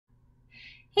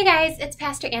Hey guys, it's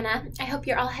Pastor Anna. I hope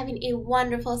you're all having a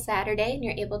wonderful Saturday and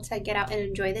you're able to get out and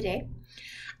enjoy the day.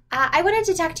 I wanted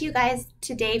to talk to you guys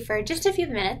today for just a few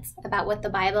minutes about what the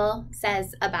Bible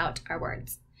says about our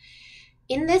words.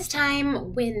 In this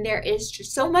time when there is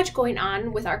just so much going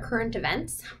on with our current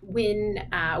events, when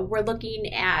we're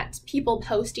looking at people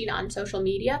posting on social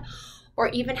media, or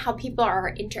even how people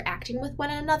are interacting with one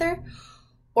another,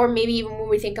 or maybe even when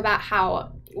we think about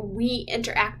how we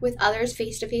interact with others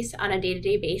face-to-face on a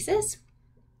day-to-day basis,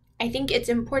 I think it's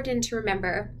important to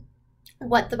remember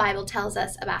what the Bible tells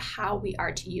us about how we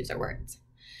are to use our words.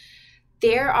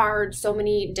 There are so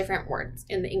many different words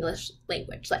in the English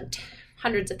language, like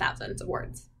hundreds of thousands of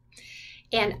words.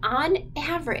 And on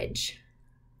average,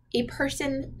 a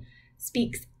person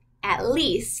speaks at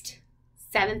least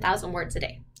 7,000 words a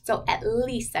day. So at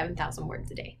least 7,000 words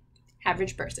a day,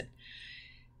 average person.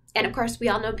 And of course, we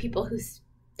all know people who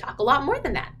talk a lot more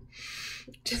than that.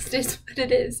 Just is what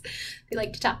it is. They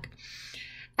like to talk.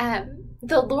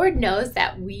 The Lord knows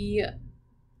that we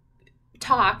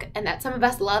talk and that some of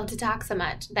us love to talk so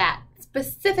much that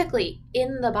specifically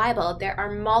in the Bible, there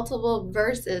are multiple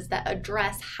verses that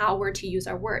address how we're to use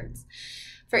our words.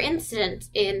 For instance,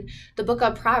 in the book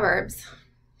of Proverbs,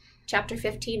 chapter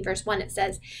 15, verse 1, it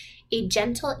says, "A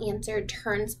gentle answer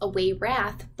turns away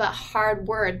wrath, but hard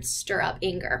words stir up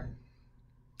anger."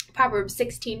 Proverbs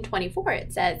 16:24,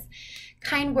 it says,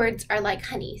 "Kind words are like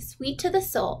honey, sweet to the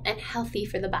soul and healthy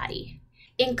for the body."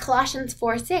 In Colossians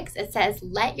 4:6, it says,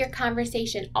 "Let your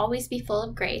conversation always be full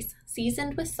of grace,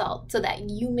 seasoned with salt, so that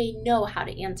you may know how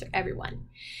to answer everyone."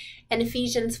 In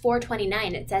Ephesians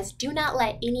 4:29, it says, "Do not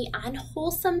let any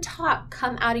unwholesome talk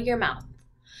come out of your mouth,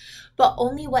 but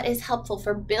only what is helpful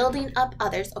for building up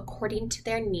others according to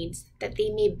their needs, that they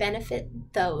may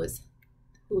benefit those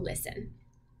who listen."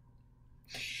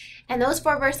 And those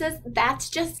four verses, that's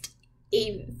just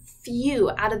a few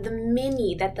out of the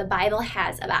many that the Bible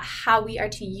has about how we are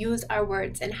to use our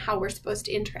words and how we're supposed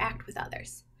to interact with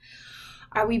others.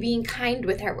 Are we being kind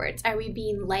with our words? Are we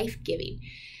being life-giving?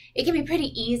 It can be pretty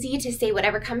easy to say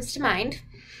whatever comes to mind,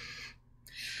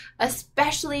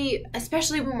 especially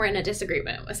when we're in a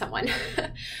disagreement with someone.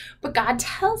 But God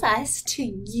tells us to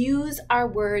use our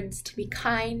words to be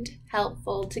kind,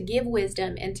 helpful, to give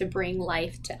wisdom, and to bring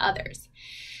life to others.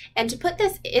 And to put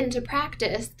this into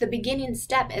practice, the beginning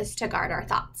step is to guard our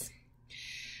thoughts.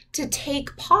 To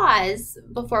take pause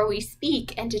before we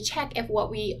speak and to check if what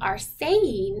we are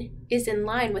saying is in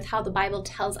line with how the Bible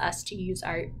tells us to use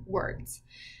our words.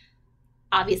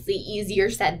 Obviously, easier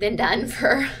said than done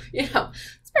for,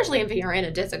 especially if you're in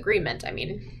a disagreement. I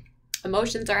mean,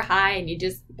 emotions are high and you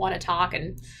just want to talk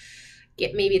and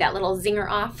get maybe that little zinger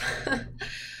off,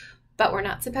 but we're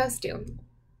not supposed to.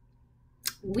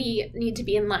 We need to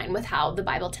be in line with how the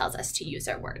Bible tells us to use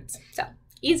our words. So,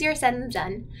 easier said than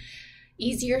done.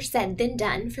 Easier said than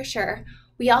done, for sure.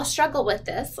 We all struggle with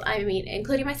this,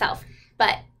 including myself,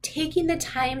 but taking the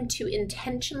time to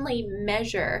intentionally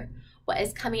measure what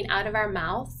is coming out of our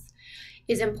mouth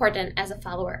is important as a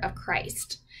follower of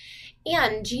Christ.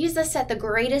 And Jesus set the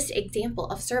greatest example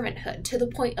of servanthood to the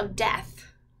point of death.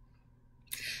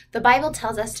 The Bible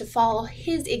tells us to follow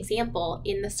his example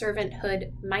in the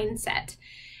servanthood mindset,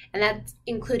 and that's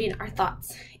including our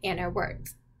thoughts and our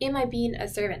words. Am I being a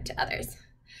servant to others?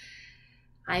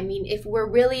 If we're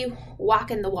really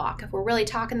walking the walk, if we're really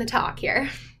talking the talk here,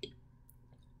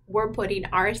 we're putting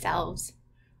ourselves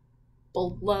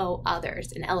below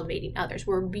others and elevating others.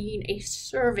 We're being a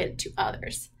servant to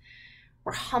others.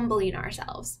 We're humbling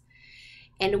ourselves.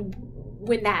 And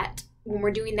when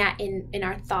we're doing that in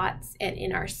our thoughts and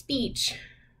in our speech,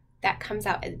 that comes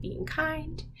out as being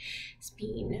kind, as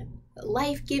being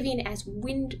life-giving, as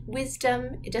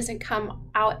wisdom. It doesn't come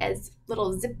out as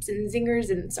little zips and zingers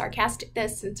and sarcastic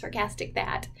this and sarcastic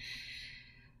that,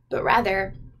 but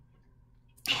rather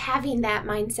having that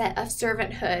mindset of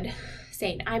servanthood,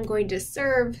 saying, I'm going to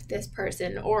serve this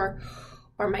person or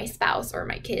my spouse or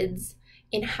my kids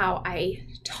in how I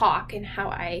talk and how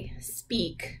I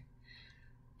speak.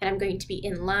 And I'm going to be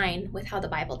in line with how the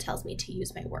Bible tells me to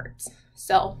use my words.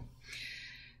 So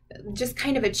just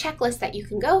kind of a checklist that you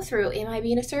can go through. Am I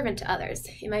being a servant to others?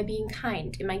 Am I being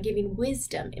kind? Am I giving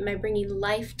wisdom? Am I bringing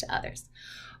life to others?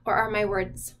 Or are my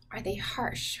words, are they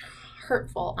harsh,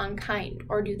 hurtful, unkind,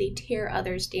 or do they tear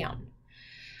others down?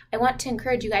 I want to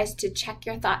encourage you guys to check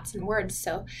your thoughts and words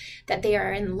so that they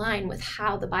are in line with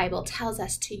how the Bible tells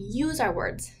us to use our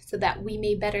words so that we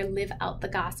may better live out the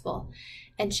gospel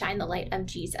and shine the light of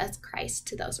Jesus Christ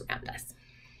to those around us.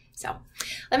 So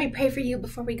let me pray for you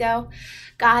before we go.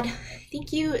 God,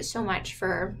 thank you so much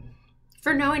for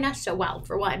knowing us so well,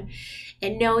 for one,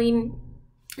 and knowing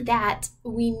that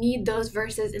we need those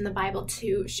verses in the Bible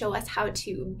to show us how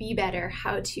to be better,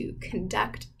 how to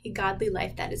conduct a godly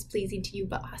life that is pleasing to you.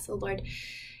 But also, Lord,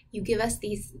 you give us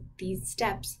these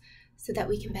steps so that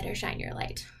we can better shine your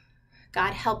light.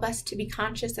 God, help us to be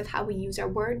conscious of how we use our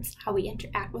words, how we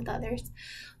interact with others.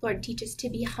 Lord, teach us to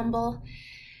be humble.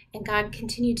 And God,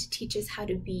 continue to teach us how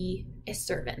to be a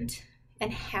servant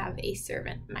and have a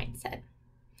servant mindset.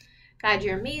 God,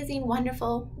 you're amazing,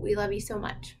 wonderful. We love you so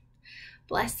much.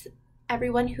 Bless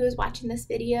everyone who is watching this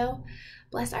video.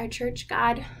 Bless our church,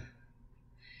 God.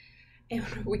 And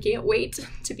we can't wait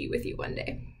to be with you one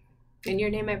day. In your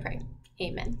name I pray.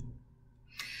 Amen.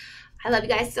 I love you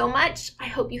guys so much. I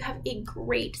hope you have a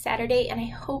great Saturday, and I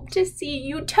hope to see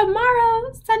you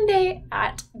tomorrow, Sunday,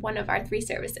 at one of our 3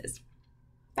 services.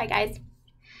 Bye, guys.